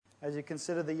as you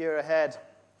consider the year ahead.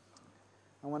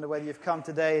 I wonder whether you've come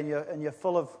today and you're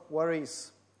full of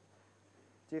worries.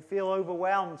 Do you feel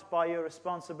overwhelmed by your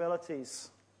responsibilities?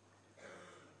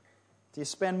 Do you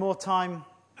spend more time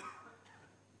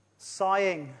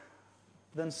sighing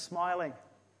than smiling?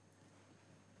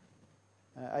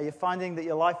 Are you finding that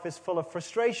your life is full of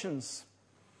frustrations?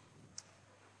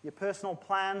 Your personal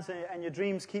plans and your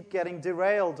dreams keep getting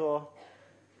derailed, or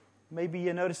maybe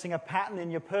you're noticing a pattern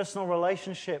in your personal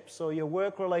relationships or your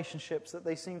work relationships that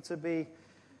they seem to be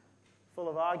full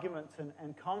of argument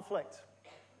and conflict.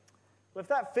 Well, if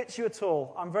that fits you at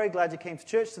all, I'm very glad you came to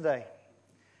church today.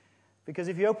 Because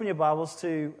if you open your Bibles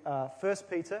to 1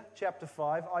 Peter chapter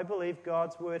 5, I believe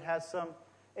God's Word has some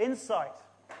insight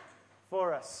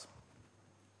for us.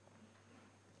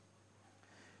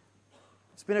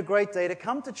 It's been a great day to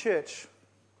come to church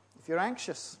if you're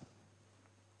anxious.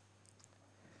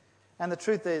 And the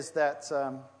truth is that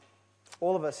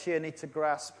all of us here need to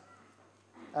grasp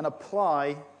and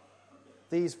apply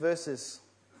these verses.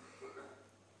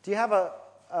 Do you have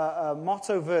a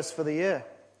motto verse for the year,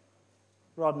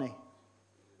 Rodney?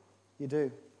 You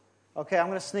do? Okay, I'm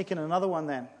going to sneak in another one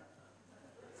then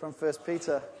from 1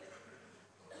 Peter.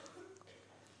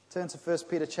 Turn to 1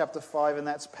 Peter chapter 5, and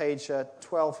that's page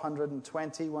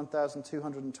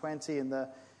 1220 in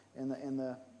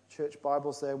the church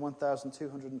Bibles there,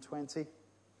 1220.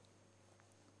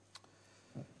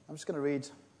 I'm just going to read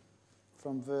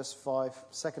from verse 5,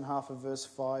 second half of verse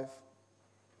 5.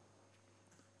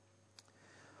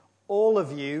 All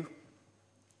of you,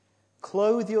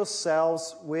 clothe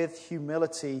yourselves with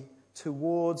humility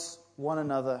towards one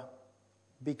another,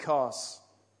 because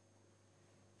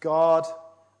God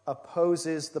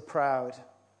opposes the proud,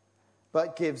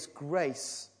 but gives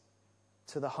grace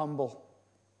to the humble.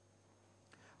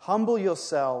 Humble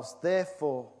yourselves,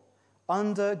 therefore,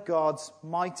 under God's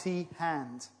mighty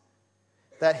hand,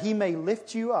 that he may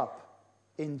lift you up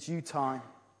in due time.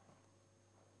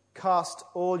 Cast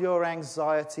all your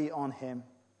anxiety on him,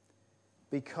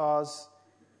 because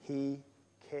he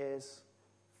cares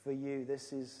for you.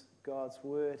 This is God's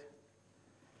word.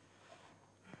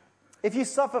 If you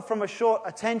suffer from a short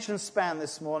attention span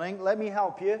this morning, let me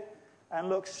help you and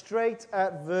look straight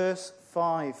at verse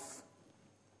 5.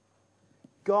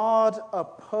 God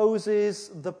opposes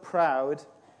the proud,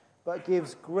 but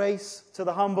gives grace to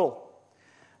the humble.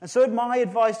 And so my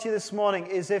advice to you this morning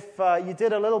is, if you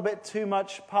did a little bit too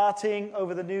much partying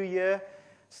over the new year,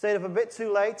 stayed up a bit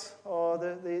too late, or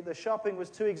the shopping was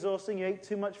too exhausting, you ate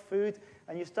too much food,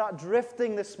 and you start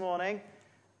drifting this morning,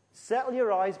 settle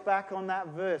your eyes back on that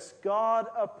verse. God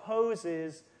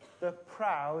opposes the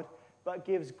proud, but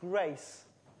gives grace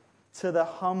to the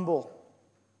humble.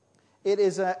 It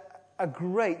is a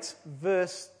great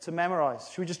verse to memorize.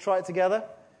 Should we just try it together?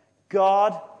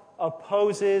 God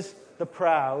opposes the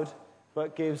proud,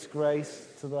 but gives grace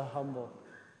to the humble.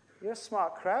 You're a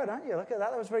smart crowd, aren't you? Look at that.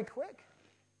 That was very quick.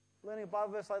 Learning a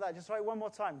Bible verse like that. Just write one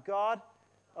more time. God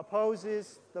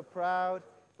opposes the proud,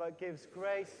 but gives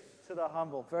grace to the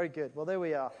humble. Very good. Well, there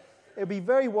we are. It would be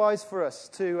very wise for us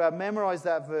to memorize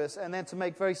that verse and then to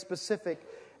make very specific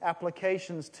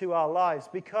applications to our lives,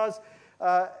 because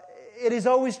it is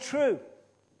always true.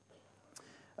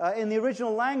 In the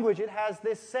original language, it has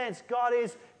this sense: God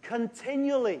is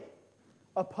continually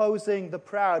opposing the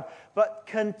proud, but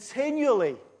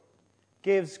continually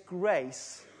gives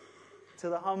grace to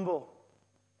the humble.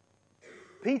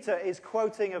 Peter is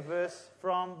quoting a verse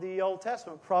from the Old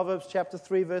Testament, Proverbs chapter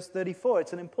 3, verse 34.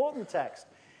 It's an important text.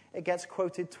 It gets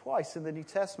quoted twice in the New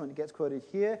Testament. It gets quoted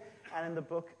here and in the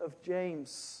book of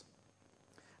James.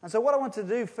 And so what I want to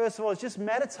do, first of all, is just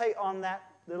meditate on that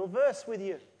little verse with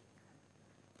you.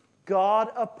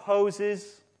 God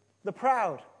opposes the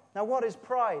proud. Now, what is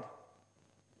pride?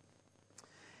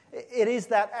 It is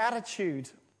that attitude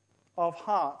of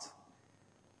heart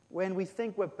when we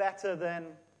think we're better than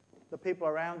the people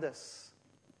around us.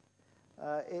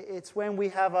 It's when we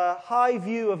have a high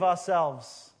view of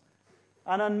ourselves,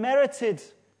 an unmerited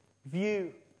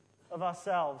view of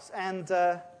ourselves. And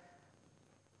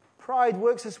pride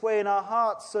works its way in our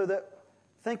hearts so that,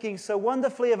 thinking so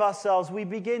wonderfully of ourselves, we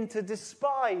begin to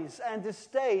despise and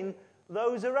disdain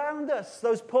those around us,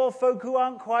 those poor folk who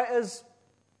aren't quite as,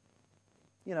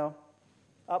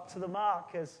 up to the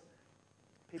mark as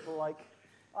people like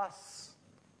us.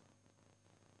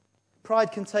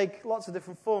 Pride can take lots of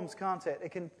different forms, can't it?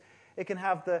 It can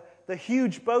have the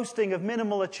huge boasting of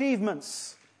minimal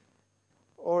achievements,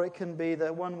 or it can be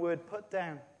the one-word put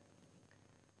down.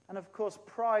 And of course,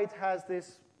 pride has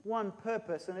this one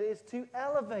purpose, and it is to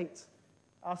elevate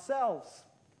ourselves.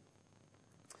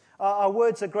 Our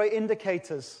words are great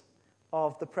indicators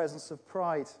of the presence of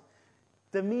pride.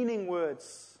 demeaning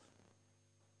words,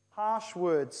 harsh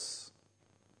words.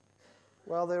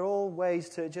 Well, they're all ways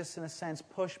to just, in a sense,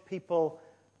 push people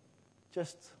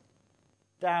just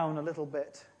down a little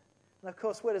bit. And of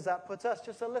course, where does that put us?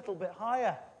 Just a little bit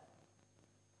higher.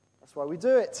 That's why we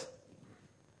do it.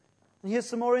 And here's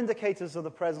some more indicators of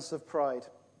the presence of pride.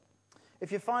 If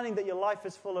you're finding that your life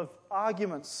is full of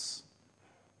arguments,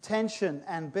 tension,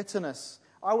 and bitterness,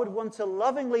 I would want to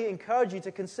lovingly encourage you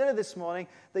to consider this morning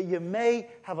that you may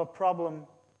have a problem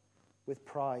with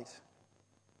pride.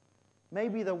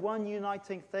 Maybe the one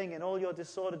uniting thing in all your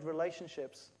disordered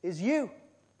relationships is you.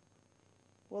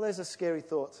 Well, there's a scary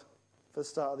thought for the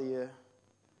start of the year.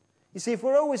 You see, if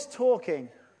we're always talking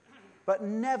but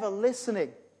never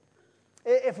listening,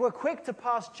 if we're quick to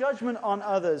pass judgment on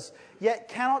others, yet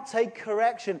cannot take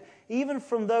correction, even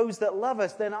from those that love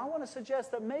us, then I want to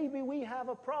suggest that maybe we have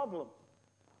a problem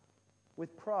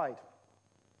with pride.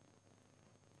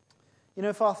 You know,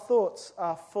 if our thoughts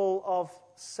are full of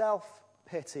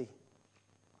self-pity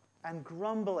and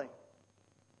grumbling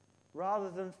rather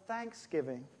than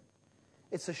thanksgiving,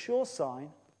 it's a sure sign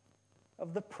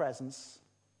of the presence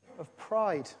of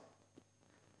pride.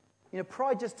 You know,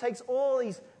 pride just takes all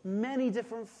these many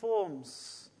different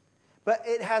forms, but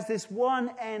it has this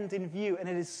one end in view, and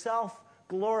it is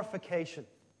self-glorification.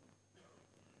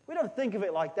 We don't think of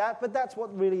it like that, but that's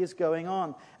what really is going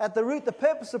on. At the root, the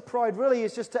purpose of pride really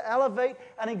is just to elevate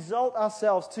and exalt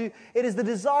ourselves. It is the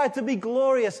desire to be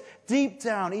glorious. Deep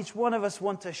down, each one of us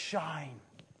want to shine.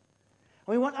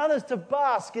 We want others to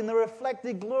bask in the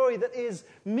reflected glory that is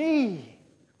me.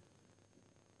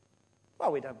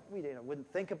 Well, we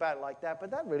wouldn't think about it like that, but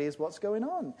that really is what's going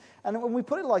on. And when we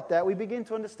put it like that, we begin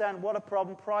to understand what a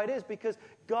problem pride is, because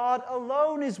God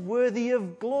alone is worthy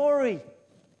of glory.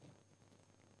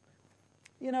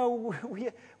 You know,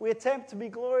 we attempt to be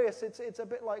glorious. It's a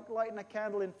bit like lighting a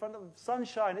candle in front of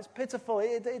sunshine. It's pitiful.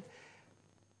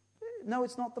 No,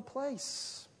 it's not the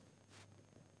place.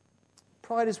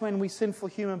 Pride is when we sinful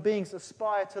human beings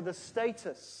aspire to the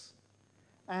status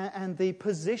and the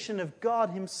position of God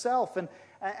himself, and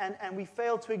we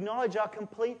fail to acknowledge our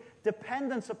complete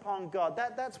dependence upon God.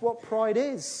 That's what pride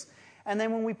is. And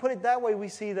then when we put it that way, we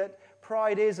see that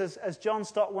pride is, as John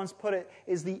Stott once put it,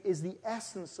 is the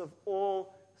essence of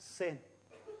all sin.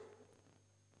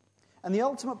 And the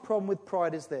ultimate problem with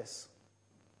pride is this.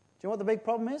 Do you know what the big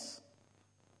problem is?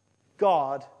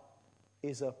 God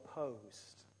is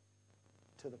opposed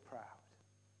to the proud.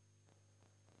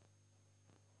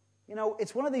 You know,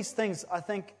 it's one of these things, I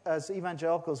think, as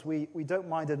evangelicals, we don't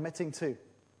mind admitting to.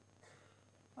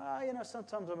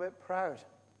 Sometimes I'm a bit proud.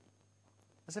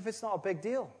 As if it's not a big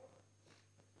deal.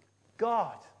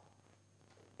 God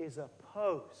is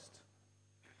opposed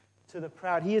to the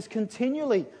proud. He is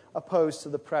continually opposed to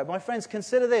the proud. My friends,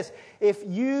 consider this. If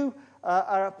you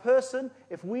are a person,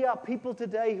 if we are people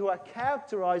today who are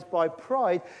characterized by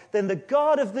pride, then the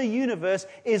God of the universe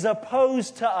is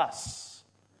opposed to us.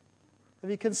 Have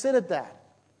you considered that?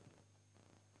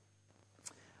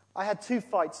 I had 2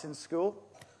 fights in school.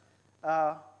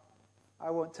 I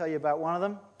won't tell you about one of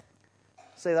them.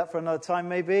 Say that for another time,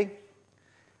 maybe.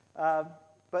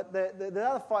 But the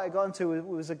other fight I got into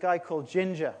was a guy called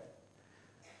Ginger.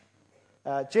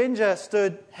 Ginger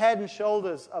stood head and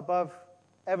shoulders above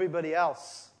everybody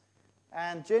else.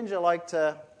 And Ginger liked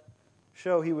to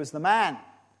show he was the man.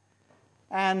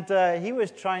 And he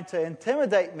was trying to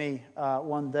intimidate me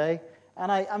one day.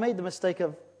 And I made the mistake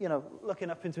of, looking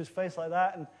up into his face like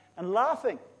that and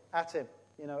laughing at him,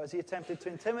 as he attempted to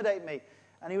intimidate me.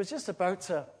 And he was just about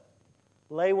to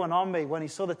lay one on me when he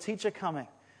saw the teacher coming.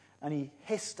 And he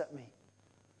hissed at me,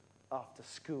 "After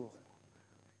school,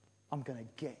 I'm going to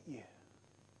get you."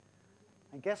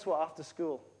 And guess what? After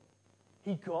school,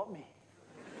 he got me.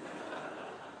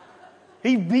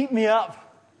 He beat me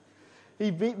up.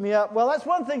 He beat me up. Well, that's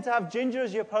one thing to have Ginger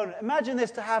as your opponent. Imagine this,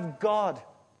 to have God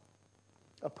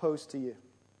opposed to you.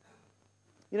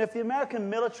 If the American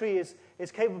military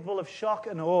is capable of shock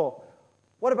and awe,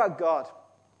 what about God?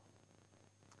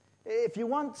 If you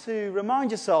want to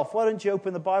remind yourself, why don't you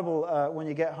open the Bible when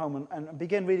you get home and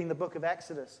begin reading the book of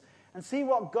Exodus and see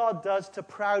what God does to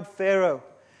proud Pharaoh.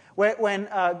 When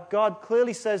God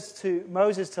clearly says to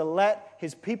Moses to let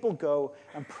his people go,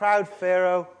 and proud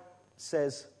Pharaoh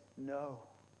says no.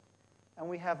 And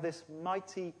we have this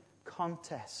mighty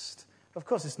contest. Of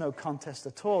course, it's no contest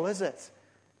at all, is it?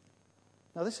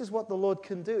 Now, this is what the Lord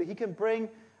can do. He can bring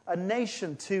a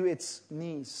nation to its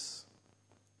knees.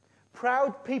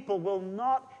 Proud people will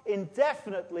not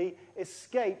indefinitely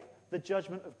escape the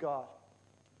judgment of God.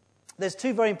 There's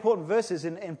 2 very important verses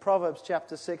in Proverbs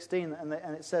chapter 16, and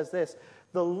it says this: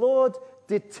 "The Lord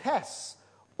detests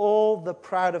all the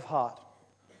proud of heart.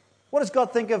 What does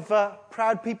God think of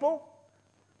proud people?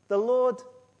 The Lord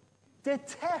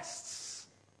detests.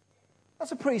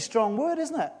 That's a pretty strong word,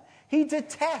 isn't it? He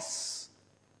detests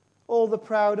all the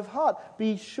proud of heart.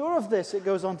 Be sure of this, it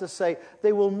goes on to say,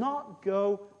 they will not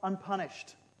go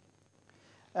unpunished.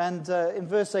 And in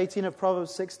verse 18 of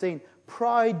Proverbs 16,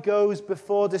 pride goes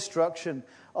before destruction,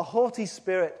 a haughty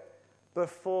spirit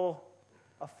before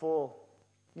a fall.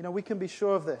 You know, we can be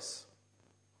sure of this.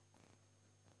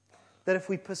 That if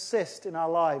we persist in our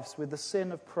lives with the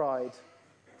sin of pride,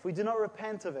 if we do not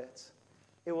repent of it,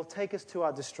 it will take us to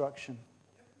our destruction.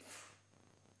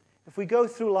 If we go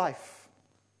through life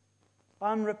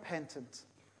unrepentant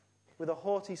with a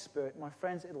haughty spirit, my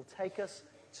friends, it'll take us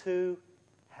to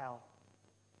hell.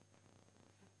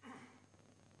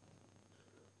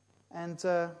 And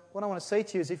what I want to say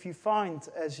to you is, if you find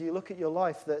as you look at your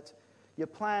life that your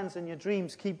plans and your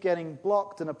dreams keep getting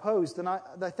blocked and opposed, then I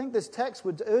think this text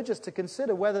would urge us to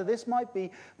consider whether this might be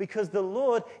because the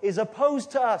Lord is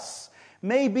opposed to us.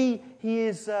 Maybe He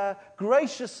is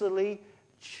graciously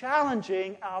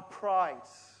challenging our pride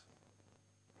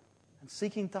and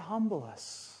seeking to humble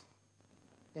us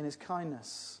in His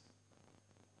kindness.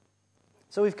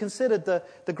 So we've considered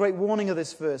the great warning of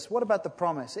this verse. What about the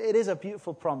promise? It is a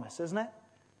beautiful promise, isn't it?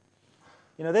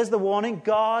 You know, there's the warning.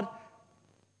 God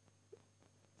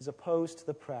is opposed to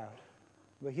the proud.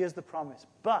 But here's the promise.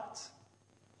 But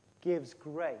gives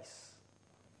grace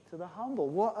to the humble.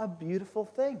 What a beautiful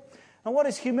thing. And what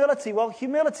is humility? Well,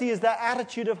 humility is that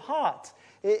attitude of heart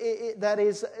that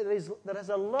has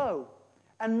a low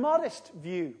and modest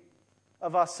view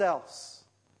of ourselves.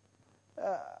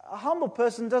 A humble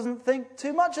person doesn't think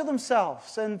too much of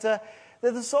themselves, and they're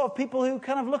the sort of people who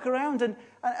kind of look around and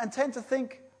tend to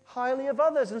think highly of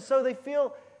others, and so they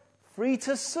feel free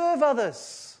to serve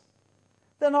others.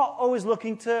 They're not always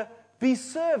looking to be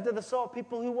served. They're the sort of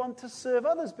people who want to serve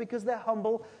others because they're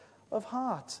humble of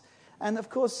heart. And of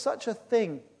course, such a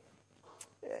thing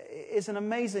is an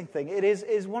amazing thing. It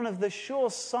is one of the sure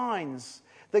signs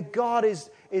that God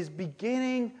is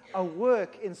beginning a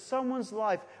work in someone's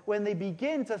life when they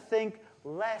begin to think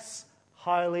less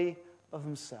highly of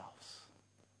themselves.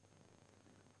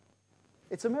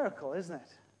 It's a miracle, isn't it?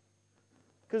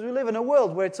 Because we live in a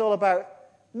world where it's all about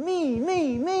me,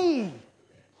 me, me.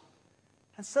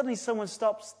 And suddenly someone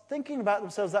stops thinking about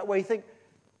themselves that way. You think,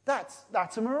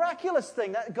 that's a miraculous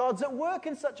thing, that God's at work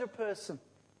in such a person.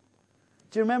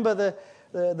 Do you remember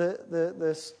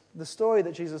the story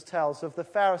that Jesus tells of the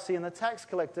Pharisee and the tax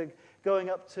collector going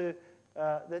up to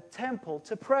the temple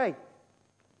to pray?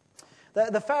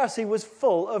 The Pharisee was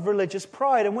full of religious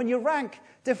pride. And when you rank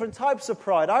different types of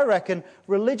pride, I reckon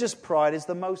religious pride is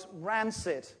the most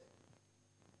rancid.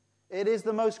 It is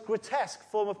the most grotesque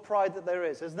form of pride that there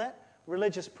is, isn't it?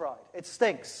 Religious pride. It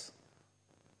stinks.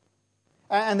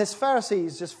 And this Pharisee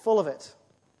is just full of it.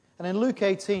 And in Luke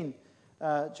 18,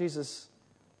 Jesus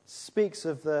speaks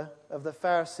of the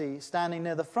Pharisee standing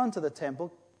near the front of the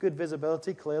temple, good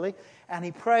visibility clearly, and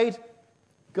he prayed,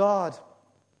 God,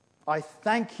 I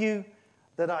thank you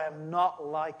that I am not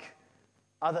like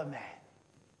other men.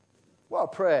 What a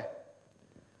prayer.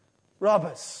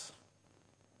 Robbers,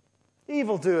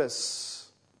 evildoers,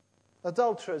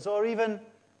 adulterers, or even,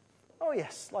 oh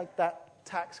yes, like that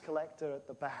tax collector at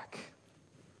the back.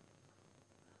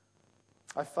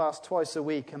 I fast twice a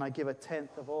week and I give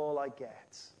 1/10 of all I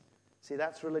get. See,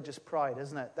 that's religious pride,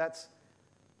 isn't it? That's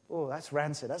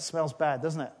rancid. That smells bad,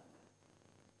 doesn't it?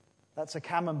 That's a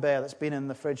camembert that's been in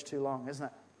the fridge too long, isn't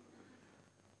it?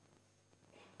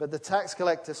 But the tax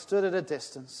collector stood at a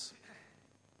distance.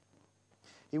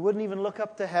 He wouldn't even look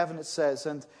up to heaven, it says,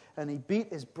 and he beat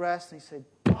his breast and he said,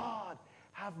 God,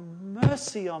 have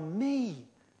mercy on me,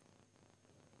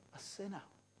 a sinner.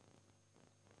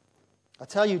 I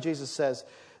tell you, Jesus says,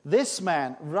 this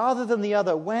man, rather than the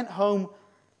other, went home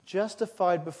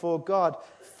justified before God.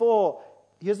 For,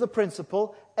 here's the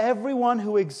principle, everyone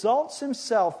who exalts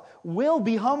himself will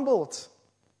be humbled,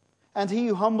 and he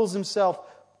who humbles himself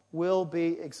will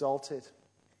be exalted.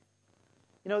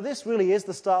 You know, this really is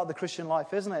the start of the Christian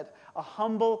life, isn't it? A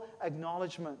humble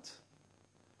acknowledgement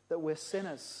that we're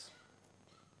sinners.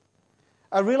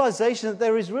 A realization that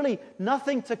there is really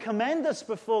nothing to commend us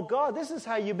before God. This is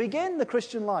how you begin the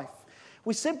Christian life.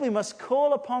 We simply must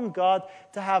call upon God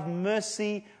to have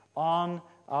mercy on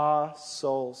our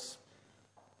souls.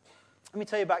 Let me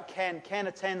tell you about Ken. Ken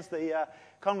attends the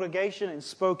congregation in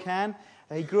Spokane.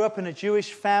 He grew up in a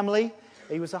Jewish family.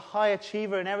 He was a high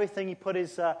achiever in everything he put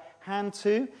his hand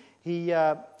to.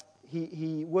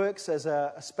 He works as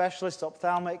a specialist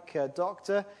ophthalmic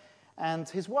doctor. And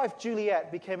his wife,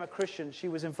 Juliet, became a Christian. She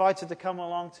was invited to come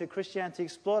along to Christianity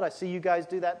Explored. I see you guys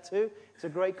do that too. It's a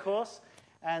great course.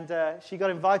 And she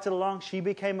got invited along. She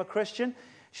became a Christian.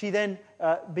 She then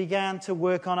began to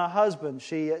work on her husband.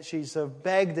 She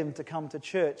begged him to come to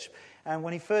church. And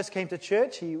when he first came to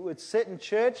church, he would sit in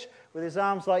church with his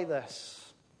arms like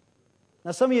this. Now,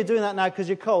 some of you are doing that now because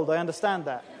you're cold. I understand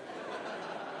that.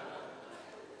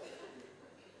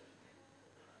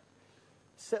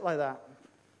 Sit like that.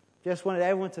 Just wanted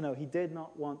everyone to know he did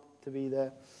not want to be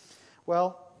there.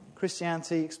 Well,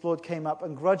 Christianity Explored came up,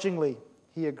 and grudgingly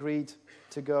he agreed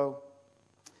to go.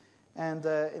 And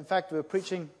in fact, we were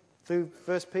preaching through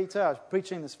 1 Peter. I was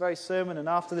preaching this very sermon, and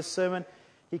after this sermon,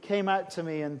 he came out to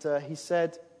me and he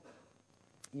said,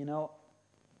 "You know,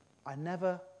 I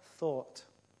never thought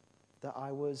that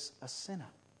I was a sinner."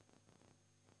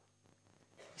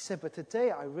 He said, "But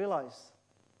today I realized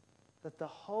that the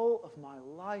whole of my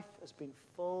life has been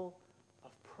full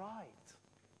of pride."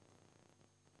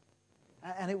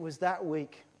 And it was that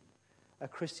week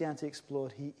at Christianity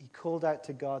Explored, he called out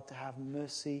to God to have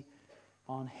mercy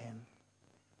on him.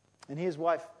 And he and his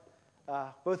wife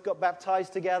both got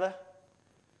baptized together,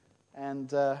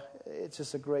 and it's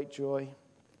just a great joy.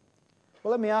 Well,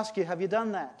 let me ask you, have you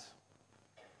done that?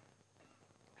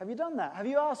 Have you done that? Have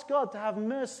you asked God to have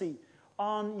mercy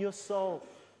on your soul?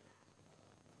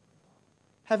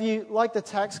 Have you, like the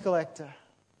tax collector,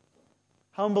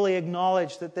 humbly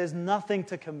acknowledged that there's nothing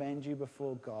to commend you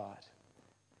before God?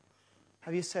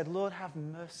 Have you said, "Lord, have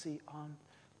mercy on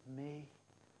me"?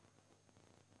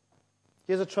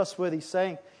 Here's a trustworthy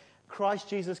saying. Christ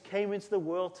Jesus came into the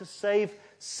world to save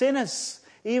sinners,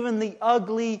 even the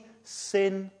ugly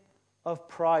sin of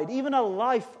pride. Even a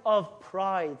life of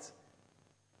pride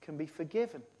can be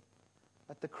forgiven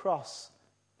at the cross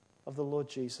of the Lord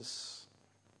Jesus.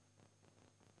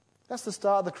 That's the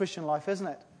start of the Christian life, isn't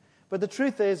it? But the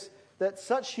truth is that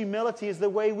such humility is the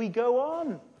way we go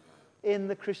on in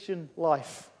the Christian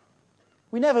life.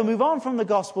 We never move on from the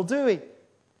gospel, do we?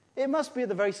 It must be at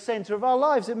the very center of our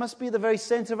lives. It must be at the very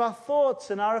center of our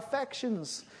thoughts and our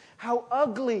affections. How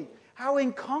ugly, how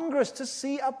incongruous to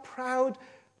see a proud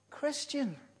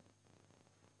Christian.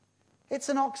 It's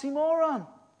an oxymoron.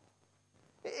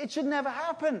 It should never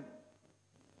happen.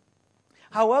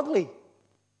 How ugly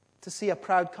to see a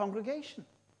proud congregation.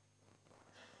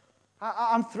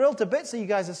 I'm thrilled to bits that you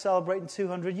guys are celebrating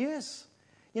 200 years.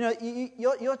 You know,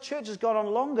 your church has gone on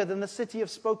longer than the city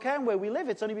of Spokane where we live.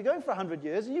 It's only been going for 100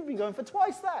 years, and you've been going for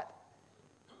twice that.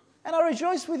 And I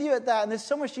rejoice with you at that, and there's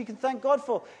so much you can thank God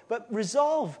for. But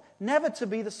resolve never to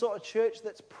be the sort of church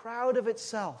that's proud of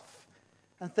itself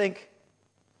and think,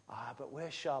 but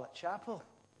where's Charlotte Chapel?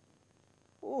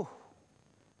 Ooh,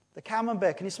 the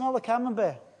camembert. Can you smell the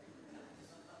camembert?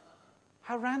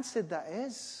 How rancid that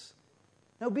is.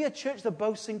 No, be a church that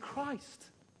boasts in Christ.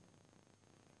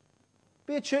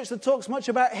 Be a church that talks much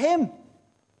about Him.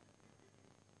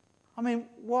 I mean,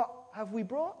 what have we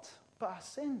brought but our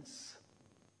sins?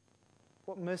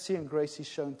 What mercy and grace He's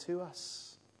shown to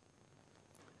us.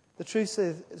 The truth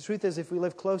is, if we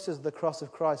live closer to the cross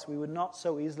of Christ, we would not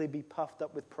so easily be puffed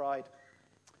up with pride.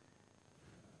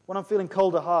 When I'm feeling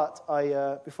cold at heart,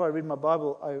 before I read my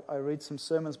Bible, I read some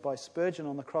sermons by Spurgeon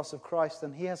on the cross of Christ,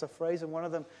 and he has a phrase in one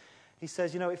of them. He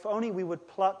says, if only we would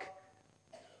pluck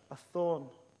a thorn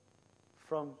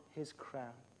from His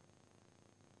crown,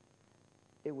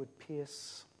 it would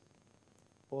pierce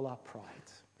all our pride.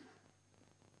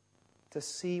 To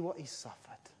see what He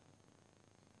suffered.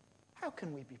 How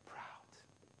can we be proud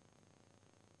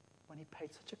when He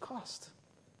paid such a cost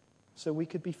so we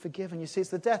could be forgiven? You see, it's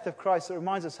the death of Christ that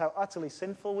reminds us how utterly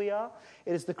sinful we are.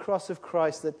 It is the cross of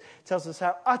Christ that tells us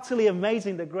how utterly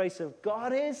amazing the grace of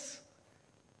God is,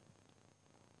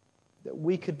 that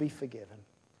we could be forgiven.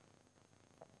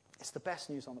 It's the best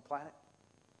news on the planet.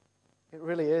 It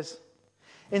really is.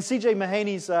 In C.J.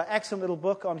 Mahaney's excellent little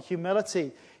book on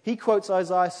humility, he quotes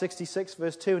Isaiah 66,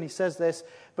 verse 2, and he says this,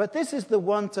 "But this is the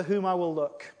one to whom I will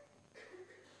look.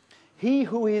 He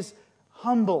who is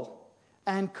humble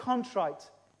and contrite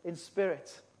in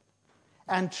spirit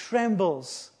and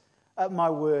trembles at my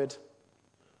word."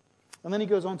 And then he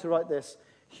goes on to write this,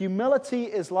 "Humility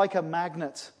is like a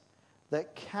magnet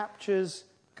that captures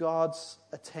God's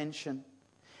attention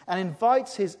and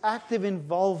invites His active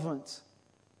involvement,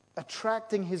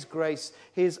 attracting His grace,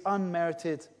 His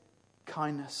unmerited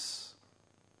kindness."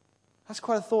 That's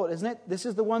quite a thought, isn't it? This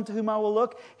is the one to whom I will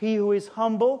look, he who is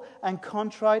humble and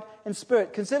contrite in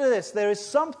spirit. Consider this, there is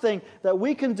something that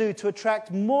we can do to attract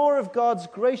more of God's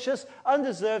gracious,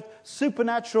 undeserved,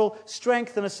 supernatural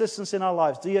strength and assistance in our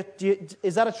lives.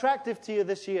 Is that attractive to you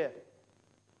this year?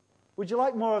 Would you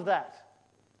like more of that?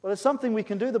 Well, there's something we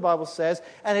can do, the Bible says,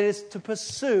 and it is to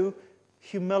pursue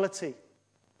humility.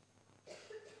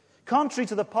 Contrary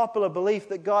to the popular belief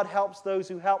that God helps those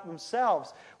who help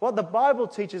themselves, what the Bible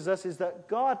teaches us is that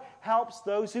God helps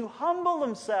those who humble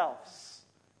themselves.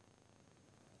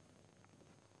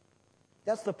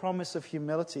 That's the promise of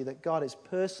humility, that God is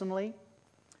personally,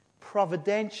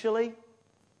 providentially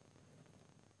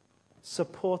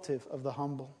supportive of the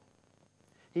humble.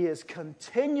 He is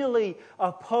continually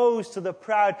opposed to the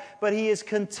proud, but He is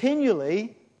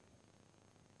continually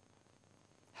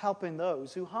helping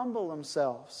those who humble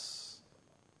themselves.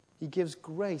 He gives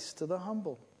grace to the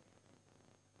humble.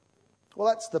 Well,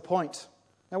 that's the point.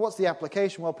 Now, what's the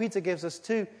application? Well, Peter gives us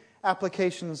two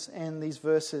applications in these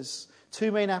verses.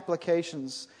 Two main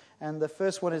applications. And the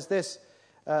first one is this.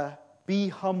 Be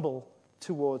humble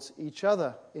towards each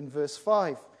other in verse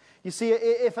 5. You see,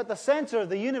 if at the center of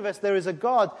the universe there is a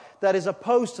God that is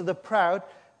opposed to the proud,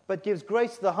 but gives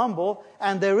grace to the humble,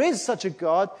 and there is such a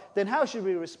God, then how should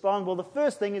we respond? Well, the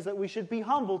first thing is that we should be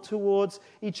humble towards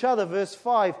each other. Verse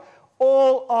 5,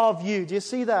 all of you. Do you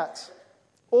see that?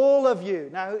 All of you.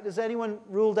 Now, is anyone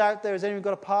ruled out there? Has anyone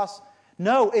got a pass?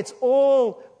 No, it's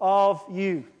all of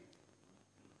you.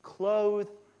 Clothe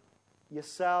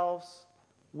yourselves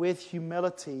with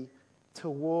humility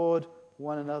toward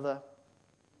one another.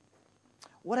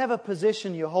 Whatever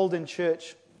position you hold in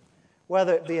church,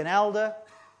 whether it be an elder,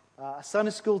 a Sunday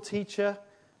school teacher,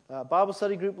 a Bible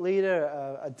study group leader,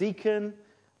 a deacon,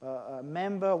 a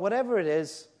member, whatever it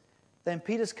is, then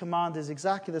Peter's command is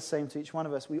exactly the same to each one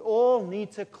of us. We all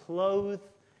need to clothe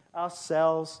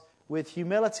ourselves with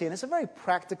humility. And it's a very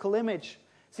practical image.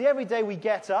 See, every day we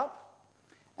get up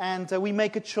and we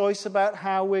make a choice about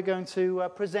how we're going to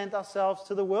present ourselves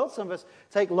to the world. Some of us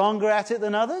take longer at it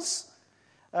than others.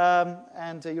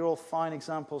 And you're all fine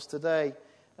examples today.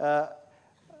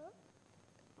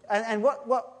 And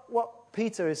what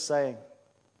Peter is saying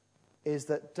is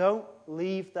that don't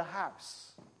leave the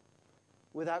house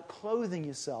without clothing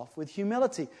yourself with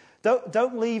humility.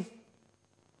 Don't leave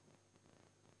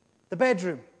the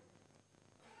bedroom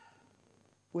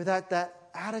without that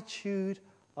attitude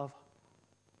of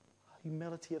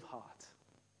humility of heart.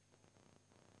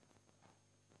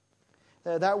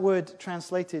 That word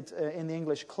translated in the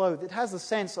English, clothed, it has the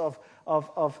sense of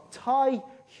tie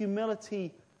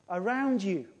humility around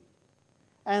you.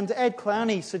 And Ed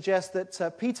Clowney suggests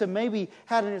that Peter maybe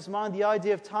had in his mind the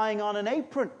idea of tying on an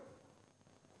apron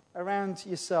around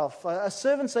yourself, a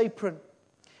servant's apron.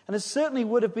 And it certainly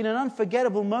would have been an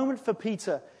unforgettable moment for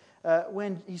Peter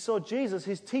when he saw Jesus,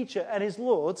 his teacher and his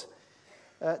Lord,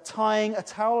 tying a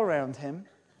towel around him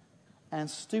and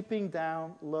stooping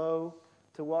down low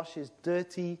to wash his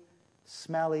dirty,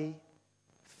 smelly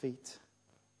feet.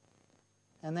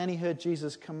 And then he heard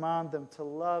Jesus command them to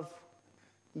love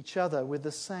each other with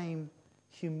the same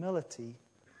humility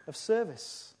of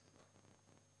service.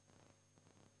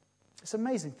 It's an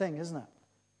amazing thing, isn't it?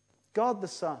 God the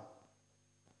Son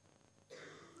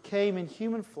came in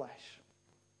human flesh.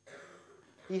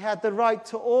 He had the right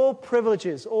to all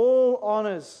privileges, all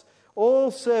honors,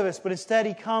 all service, but instead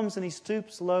he comes and he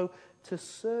stoops low to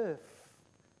serve.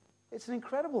 It's an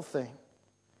incredible thing.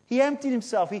 He emptied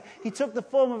himself. He took the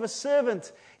form of a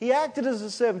servant. He acted as a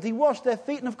servant. He washed their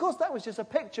feet. And of course, that was just a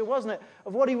picture, wasn't it,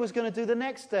 of what he was going to do the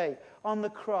next day on the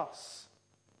cross.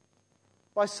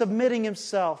 By submitting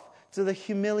himself to the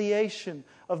humiliation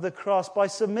of the cross, by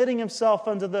submitting himself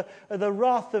under the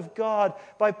wrath of God,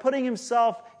 by putting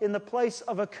himself in the place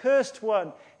of a cursed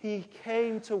one, he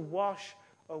came to wash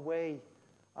away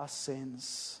our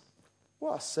sins.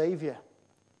 What a Savior.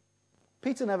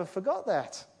 Peter never forgot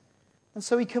that. And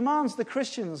so he commands the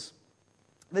Christians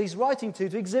that he's writing to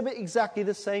exhibit exactly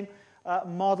the same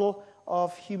model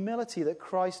of humility that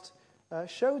Christ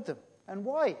showed them. And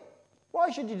why? Why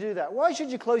should you do that? Why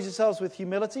should you clothe yourselves with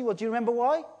humility? Well, do you remember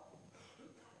why?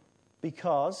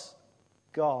 Because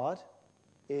God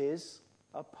is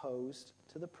opposed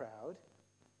to the proud,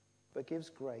 but gives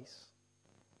grace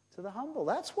to the humble.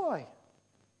 That's why.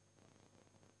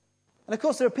 And of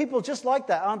course, there are people just like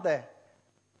that, aren't there?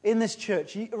 In this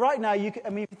church. Right now, you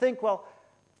think, well,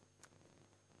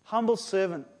 humble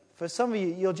servant. For some of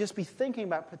you, you'll just be thinking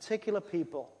about particular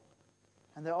people.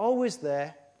 And they're always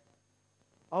there,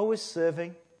 always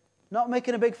serving, not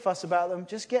making a big fuss about them,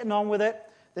 just getting on with it.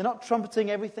 They're not trumpeting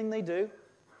everything they do.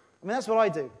 I mean, that's what I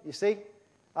do, you see.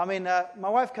 I mean, my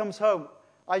wife comes home.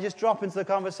 I just drop into the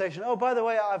conversation. Oh, by the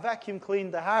way, I vacuum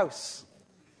cleaned the house.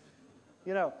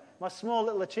 You know, my small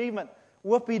little achievement.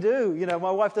 Whoopee-doo. You know,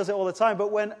 my wife does it all the time.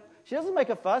 But when she doesn't make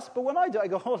a fuss, but when I do, I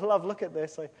go, oh, love, look at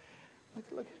this.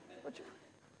 Look.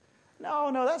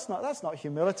 No, that's not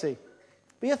humility.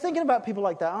 But you're thinking about people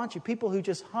like that, aren't you? People who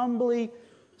just humbly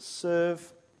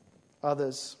serve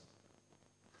others.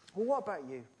 Well, what about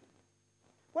you?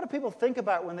 What do people think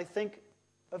about when they think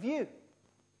of you?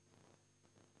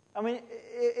 I mean,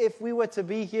 if we were to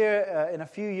be here in a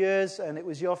few years and it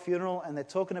was your funeral and they're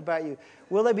talking about you,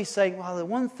 will they be saying, well, the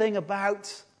one thing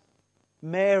about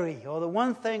Mary or the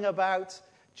one thing about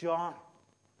John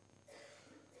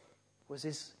was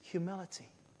his humility?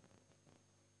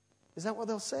 Is that what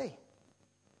they'll say?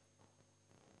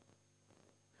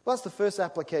 Well, that's the first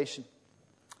application.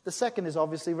 The second is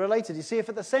obviously related. You see, if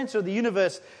at the center of the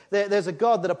universe there's a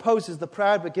God that opposes the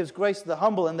proud but gives grace to the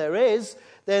humble, and there is,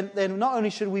 then not only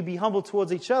should we be humble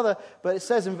towards each other, but it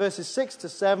says in verses 6 to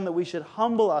 7 that we should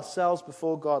humble ourselves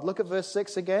before God. Look at verse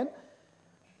 6 again.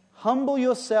 Humble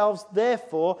yourselves,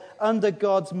 therefore, under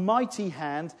God's mighty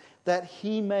hand, that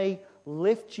he may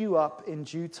lift you up in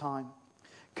due time.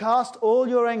 Cast all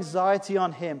your anxiety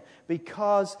on him,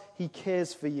 because he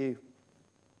cares for you.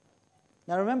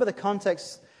 Now remember the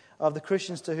context of the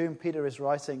Christians to whom Peter is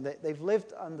writing. They've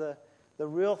lived under the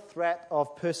real threat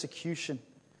of persecution.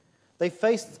 They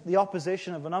faced the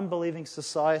opposition of an unbelieving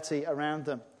society around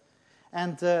them.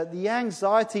 And the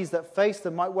anxieties that faced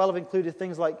them might well have included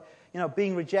things like,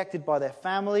 being rejected by their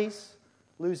families,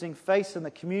 losing face in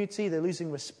the community, they're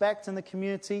losing respect in the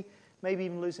community, maybe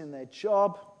even losing their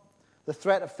job, the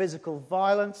threat of physical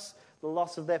violence, the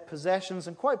loss of their possessions,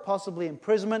 and quite possibly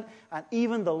imprisonment, and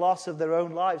even the loss of their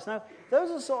own lives. Now, those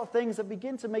are the sort of things that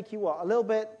begin to make you what? A little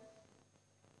bit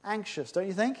anxious, don't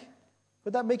you think?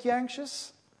 Would that make you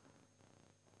anxious?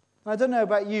 And I don't know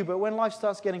about you, but when life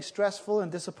starts getting stressful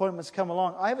and disappointments come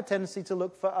along, I have a tendency to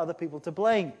look for other people to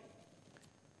blame.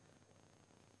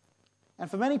 And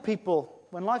for many people,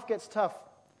 when life gets tough,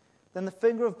 then the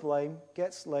finger of blame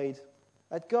gets laid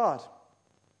at God.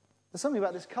 There's something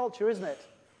about this culture, isn't it?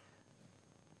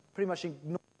 Pretty much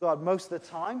ignore God most of the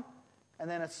time, and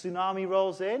then a tsunami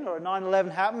rolls in or a 9/11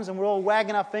 happens and we're all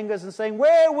wagging our fingers and saying,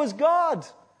 where was God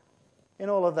in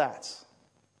all of that?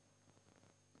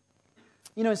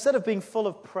 Instead of being full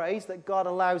of praise that God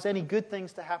allows any good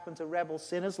things to happen to rebel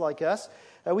sinners like us,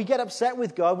 we get upset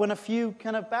with God when a few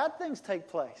kind of bad things take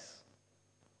place.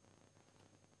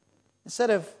 Instead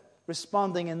of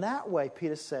responding in that way,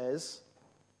 Peter says,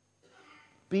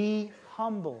 be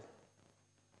humble.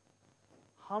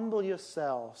 Humble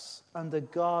yourselves under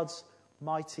God's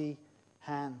mighty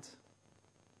hand.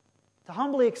 To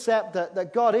humbly accept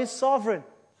that God is sovereign,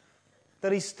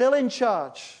 that he's still in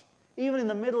charge, even in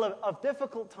the middle of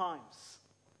difficult times.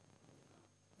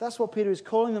 That's what Peter is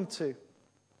calling them to.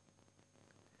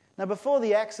 Now, before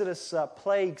the Exodus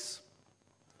plagues,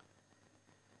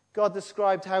 God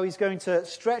described how he's going to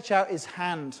stretch out his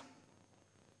hand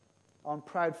on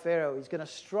proud Pharaoh. He's going to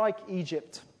strike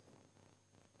Egypt.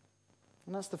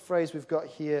 And that's the phrase we've got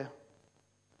here.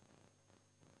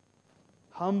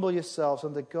 Humble yourselves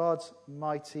under God's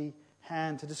mighty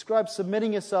hand. To describe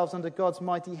submitting yourselves under God's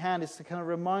mighty hand is to kind of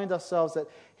remind ourselves that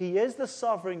he is the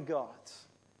sovereign God.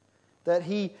 That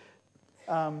he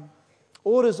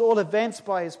orders all events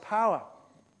by his power.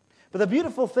 But the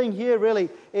beautiful thing here really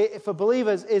for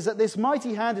believers is that this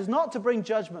mighty hand is not to bring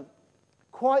judgment.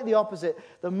 Quite the opposite.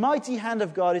 The mighty hand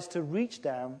of God is to reach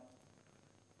down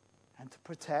and to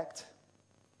protect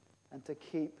and to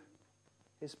keep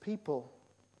his people.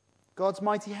 God's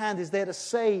mighty hand is there to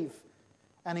save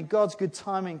and in God's good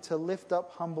timing to lift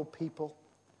up humble people.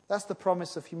 That's the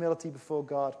promise of humility before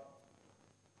God.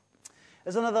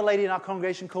 There's another lady in our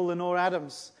congregation called Lenore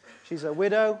Adams. She's a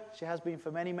widow. She has been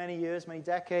for many, many years, many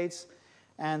decades.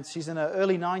 And she's in her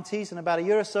early 90s. And about a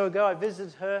year or so ago, I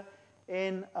visited her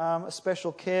in a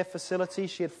special care facility.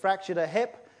 She had fractured her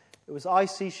hip. It was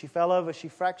icy. She fell over. She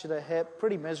fractured her hip.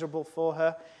 Pretty miserable for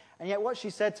her. And yet what she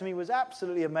said to me was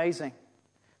absolutely amazing.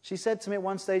 She said to me at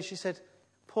one stage, she said,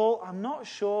 Paul, I'm not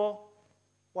sure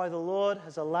why the Lord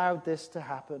has allowed this to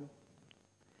happen,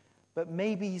 but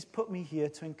maybe he's put me here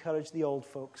to encourage the old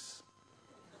folks.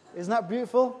 Isn't that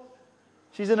beautiful?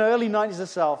 She's in her early 90s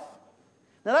herself.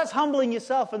 Now that's humbling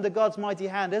yourself under God's mighty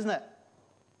hand, isn't it?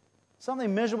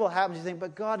 Something miserable happens, you think,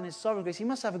 but God in his sovereign grace, he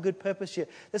must have a good purpose here.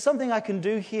 There's something I can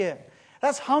do here.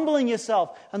 That's humbling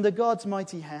yourself under God's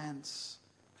mighty hands.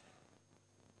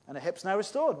 And her hip's now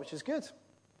restored, which is good.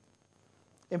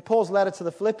 In Paul's letter to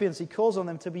the Philippians, he calls on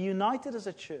them to be united as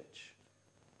a church.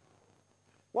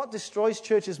 What destroys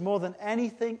churches more than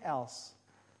anything else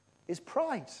is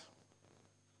pride.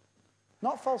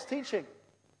 Not false teaching.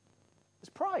 It's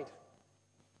pride.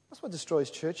 That's what destroys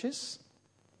churches.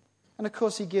 And of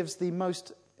course, he gives the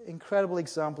most incredible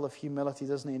example of humility,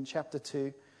 doesn't he, in chapter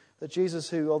 2, that Jesus,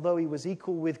 who, although he was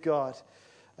equal with God,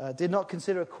 did not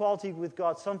consider equality with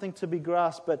God something to be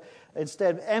grasped, but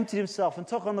instead emptied himself and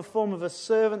took on the form of a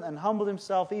servant and humbled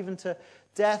himself even to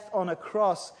death on a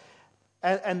cross.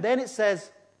 And then it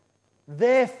says,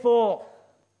 therefore.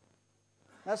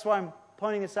 That's why I'm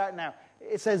pointing this out now.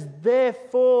 It says,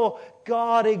 therefore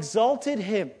God exalted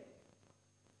him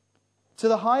to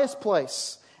the highest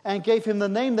place and gave him the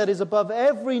name that is above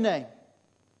every name.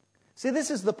 See,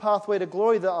 this is the pathway to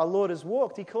glory that our Lord has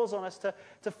walked. He calls on us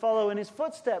to follow in his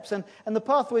footsteps. And the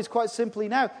pathway is quite simply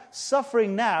now,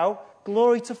 suffering now,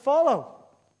 glory to follow.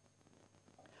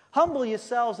 Humble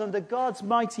yourselves under God's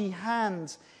mighty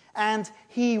hand, and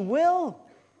he will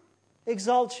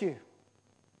exalt you.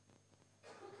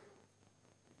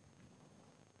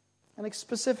 And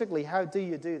specifically, how do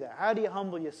you do that? How do you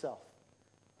humble yourself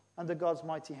under God's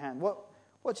mighty hand? What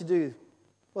do you do?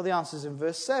 Well, the answer is in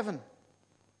verse 7.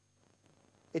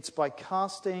 It's by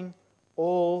casting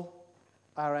all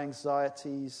our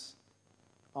anxieties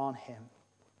on him.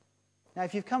 Now,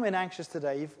 if you've come in anxious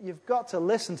today, you've got to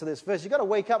listen to this verse. You've got to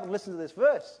wake up and listen to this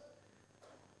verse.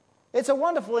 It's a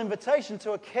wonderful invitation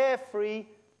to a carefree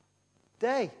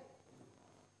day.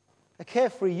 A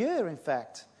carefree year, in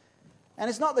fact. And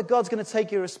it's not that God's going to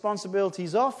take your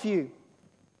responsibilities off you,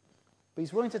 but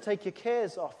he's willing to take your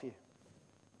cares off you.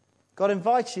 God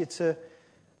invites you to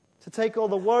take all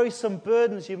the worrisome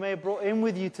burdens you may have brought in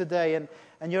with you today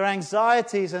and your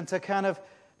anxieties, and to kind of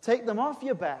take them off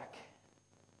your back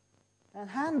and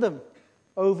hand them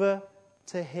over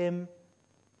to him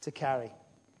to carry.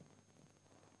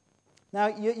 Now,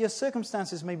 your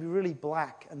circumstances may be really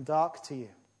black and dark to you.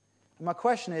 And my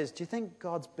question is, do you think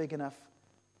God's big enough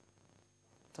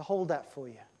to hold that for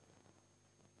you?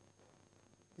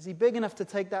 Is he big enough to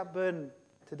take that burden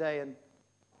today, and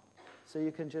so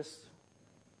you can just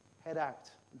head out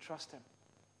and trust him?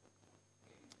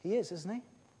 He is, isn't he?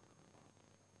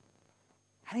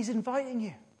 And he's inviting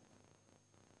you.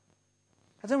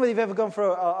 I don't know whether you've ever gone for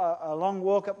a long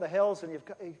walk up the hills and you've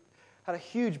had a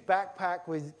huge backpack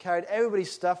with carried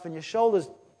everybody's stuff and your shoulder's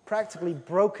practically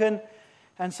broken,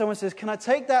 and someone says, "Can I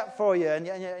take that for you?" And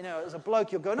you know, as a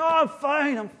bloke, you'll go, "No, I'm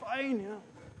fine. You know.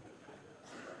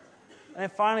 And then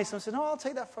finally someone says, "No, I'll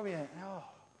take that from you." Oh.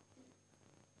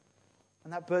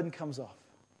 And that burden comes off.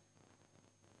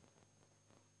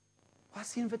 Well,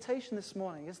 that's the invitation this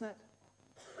morning, isn't it?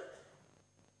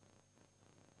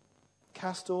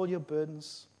 Cast all your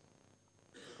burdens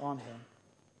on him.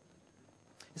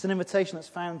 It's an invitation that's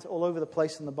found all over the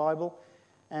place in the Bible.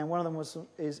 And one of them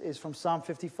is from Psalm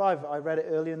 55. I read it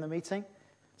earlier in the meeting.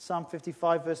 Psalm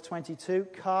 55, verse 22.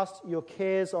 Cast your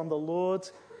cares on the Lord,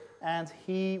 and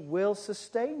he will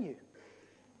sustain you.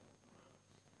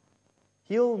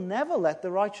 He'll never let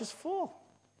the righteous fall.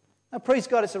 Now, praise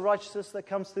God, it's a righteousness that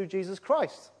comes through Jesus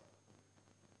Christ.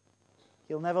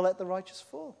 He'll never let the righteous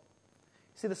fall.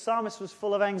 See, the psalmist was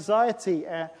full of anxiety,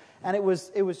 and it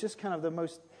was just kind of the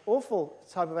most awful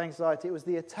type of anxiety. It was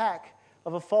the attack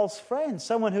of a false friend,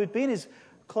 someone who had been his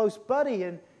close buddy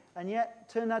and yet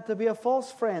turned out to be a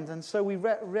false friend. And so we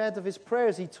read of his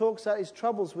prayers. He talks out his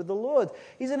troubles with the Lord.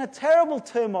 He's in a terrible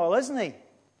turmoil, isn't he?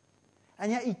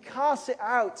 And yet he casts it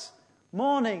out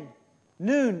morning,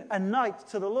 noon, and night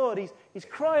to the Lord. He's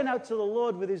crying out to the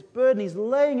Lord with his burden. He's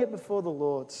laying it before the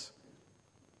Lord.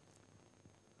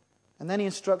 And then he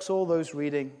instructs all those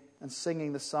reading and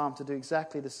singing the psalm to do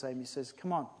exactly the same. He says,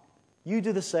 "Come on, you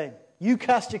do the same. You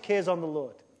cast your cares on the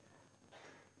Lord."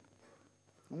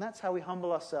 And that's how we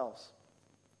humble ourselves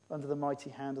under the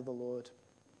mighty hand of the Lord.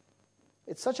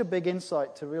 It's such a big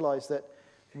insight to realize that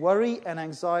worry and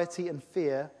anxiety and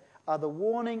fear are the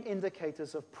warning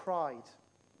indicators of pride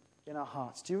in our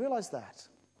hearts. Do you realize that?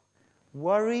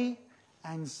 Worry,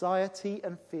 anxiety,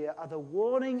 and fear are the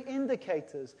warning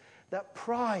indicators that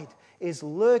pride is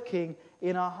lurking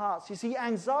in our hearts. You see,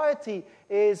 anxiety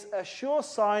is a sure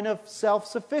sign of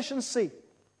self-sufficiency,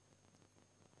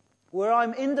 where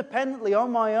I'm independently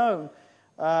on my own,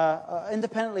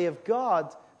 independently of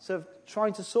God, sort of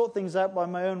trying to sort things out by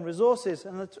my own resources.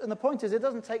 And the point is, it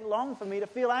doesn't take long for me to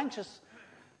feel anxious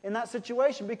in that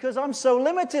situation because I'm so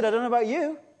limited. I don't know about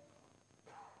you.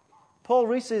 Paul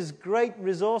Rees's great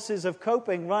resources of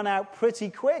coping run out pretty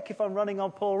quick if I'm running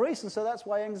on Paul Rees, and so that's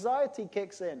why anxiety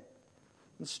kicks in,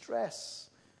 and stress.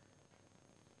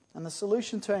 And the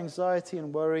solution to anxiety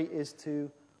and worry is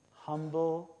to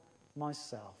humble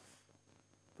myself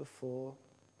before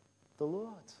the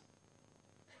Lord,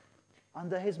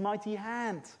 under his mighty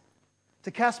hand,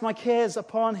 to cast my cares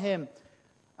upon him.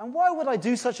 And why would I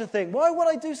do such a thing? Why would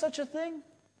I do such a thing?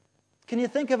 Can you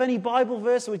think of any Bible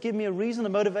verse that would give me a reason, a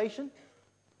motivation?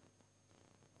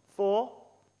 For?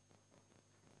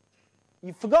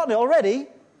 You've forgotten it already?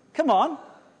 Come on.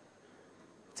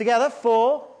 Together,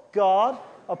 for God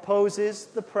opposes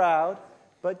the proud,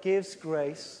 but gives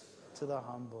grace to the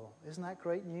humble. Isn't that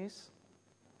great news?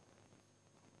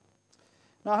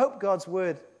 Now, I hope God's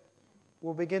word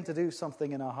will begin to do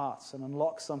something in our hearts and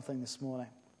unlock something this morning.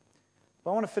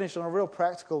 But I want to finish on a real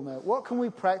practical note. What can we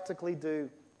practically do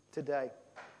today?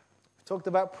 We talked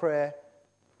about prayer,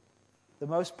 the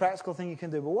most practical thing you can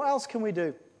do. But what else can we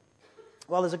do?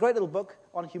 Well, there's a great little book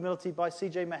on humility by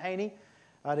C.J. Mahaney.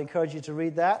 I'd encourage you to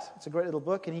read that. It's a great little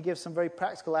book, and he gives some very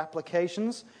practical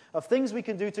applications of things we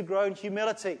can do to grow in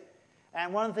humility.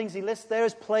 And one of the things he lists there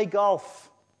is play golf.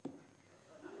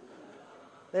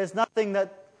 There's nothing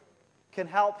that can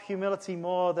help humility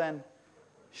more than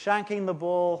shanking the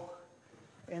ball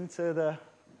into the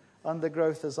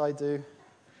undergrowth as I do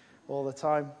all the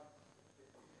time.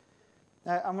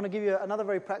 Now, I'm going to give you another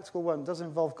very practical one. It doesn't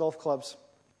involve golf clubs.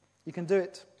 You can do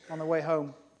it on the way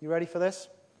home. You ready for this?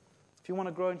 If you want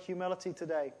to grow in humility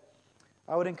today,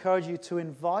 I would encourage you to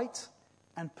invite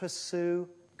and pursue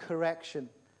correction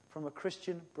from a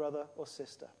Christian brother or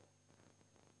sister.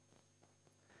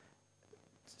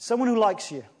 Someone who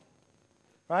likes you,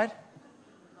 right?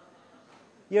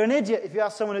 You're an idiot if you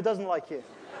ask someone who doesn't like you.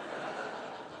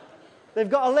 They've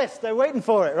got a list. They're waiting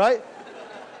for it, right?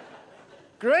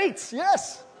 Great,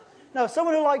 yes. No,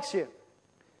 someone who likes you.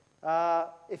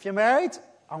 If you're married,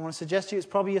 I want to suggest to you it's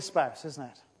probably your spouse, isn't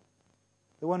it?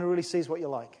 The one who really sees what you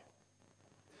like.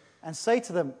 And say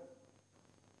to them,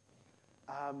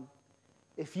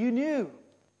 if you knew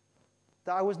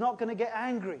that I was not going to get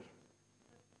angry,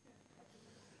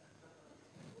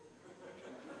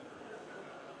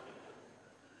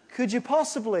 could you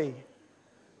possibly,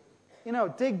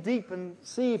 dig deep and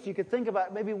see if you could think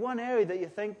about maybe one area that you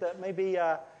think that maybe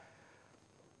I'm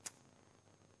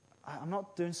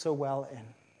not doing so well in?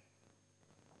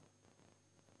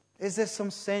 Is there some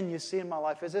sin you see in my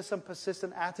life? Is there some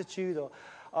persistent attitude or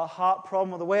a heart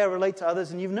problem or the way I relate to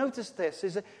others? And you've noticed this.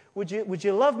 Would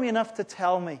you love me enough to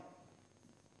tell me?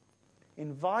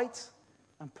 Invite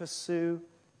and pursue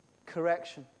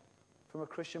correction from a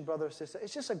Christian brother or sister.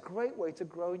 It's just a great way to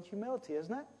grow in humility,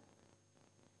 isn't it?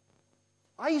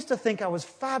 I used to think I was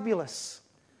fabulous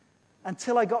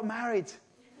until I got married.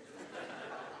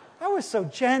 I was so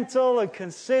gentle and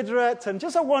considerate and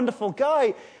just a wonderful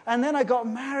guy. And then I got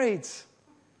married.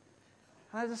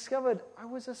 And I discovered I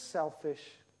was a selfish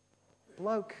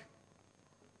bloke.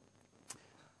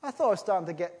 I thought I was starting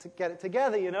to get it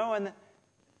together,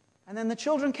 and then the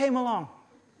children came along.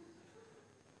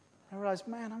 I realized,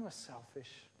 man, I'm a selfish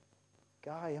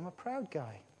guy. I'm a proud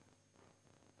guy.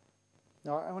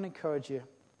 Now, I want to encourage you.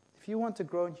 If you want to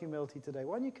grow in humility today,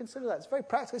 why don't you consider that? It's very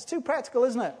practical. It's too practical,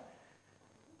 isn't it?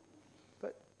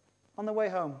 But on the way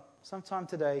home, sometime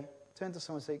today, turn to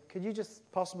someone and say, could you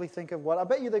just possibly think of one? I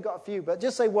bet you they've got a few, but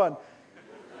just say one.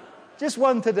 Just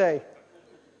one today.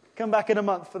 Come back in a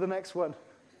month for the next one.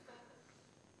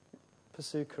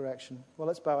 Pursue correction. Well,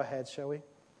 let's bow our heads, shall we?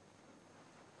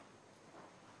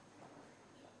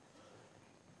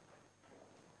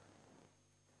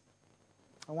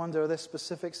 I wonder, are there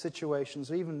specific situations,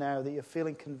 even now, that you're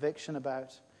feeling conviction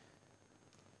about?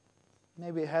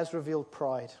 Maybe it has revealed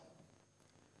pride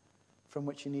from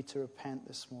which you need to repent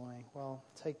this morning. Well,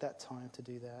 take that time to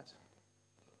do that.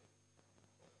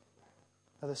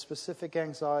 Are there specific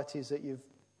anxieties that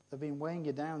have been weighing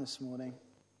you down this morning?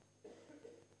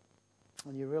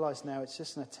 And you realize now it's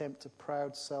just an attempt at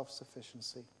proud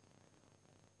self-sufficiency.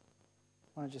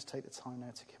 Why don't you just take the time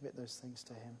now to commit those things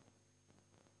to Him?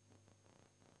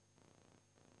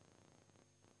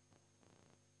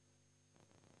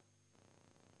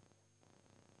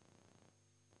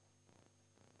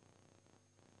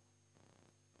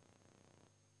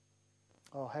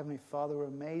 Oh, Heavenly Father, we're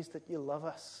amazed that you love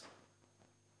us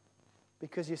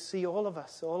because you see all of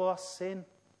us, all our sin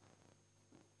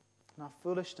and our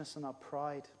foolishness and our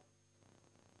pride.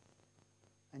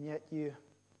 And yet you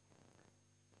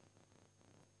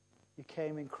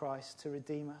came in Christ to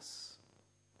redeem us.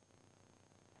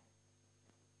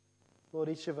 Lord,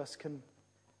 each of us can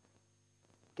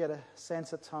get a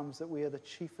sense at times that we are the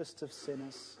chiefest of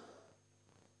sinners.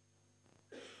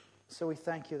 So we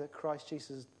thank you that Christ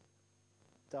Jesus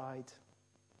died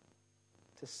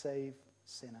to save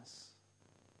sinners.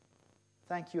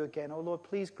 Thank you again. Oh Lord,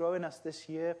 please grow in us this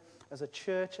year as a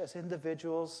church, as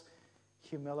individuals,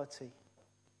 humility.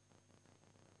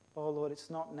 Oh Lord, it's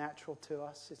not natural to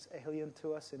us. It's alien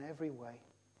to us in every way.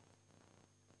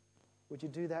 Would you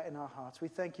do that in our hearts? We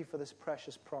thank you for this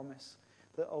precious promise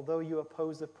that although you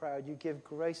oppose the proud, you give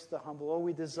grace to the humble. Oh,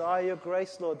 we desire your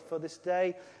grace, Lord, for this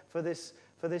day, for this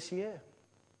year.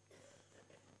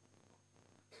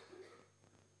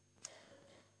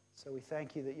 So we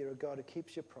thank you that you're a God who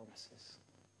keeps your promises.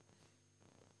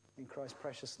 In Christ's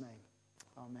precious name,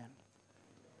 amen.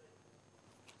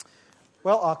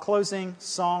 Well, our closing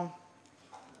song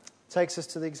takes us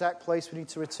to the exact place we need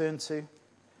to return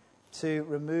to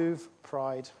remove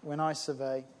pride. When I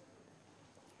survey.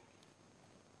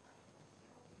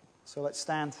 So let's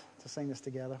stand to sing this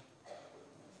together.